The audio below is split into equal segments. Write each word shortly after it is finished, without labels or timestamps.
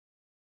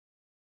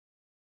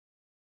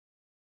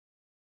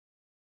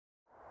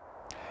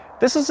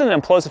This is an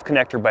implosive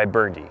connector by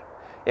Burndy.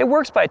 It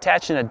works by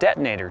attaching a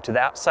detonator to the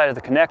outside of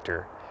the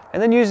connector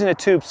and then using a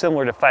tube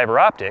similar to fiber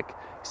optic to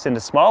send a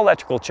small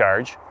electrical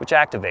charge which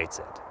activates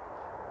it.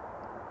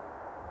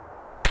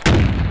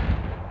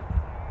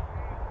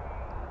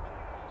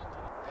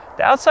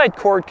 The outside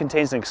cord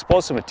contains an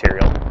explosive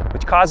material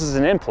which causes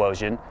an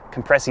implosion,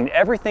 compressing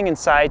everything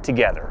inside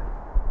together.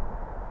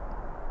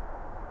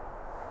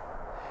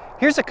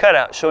 Here's a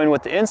cutout showing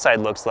what the inside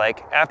looks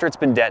like after it's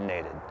been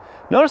detonated.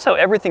 Notice how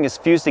everything is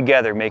fused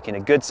together, making a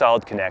good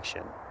solid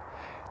connection.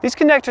 These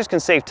connectors can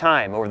save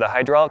time over the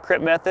hydraulic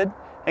crimp method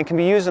and can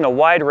be used in a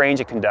wide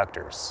range of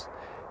conductors.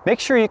 Make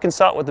sure you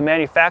consult with the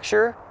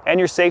manufacturer and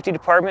your safety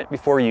department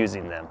before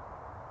using them.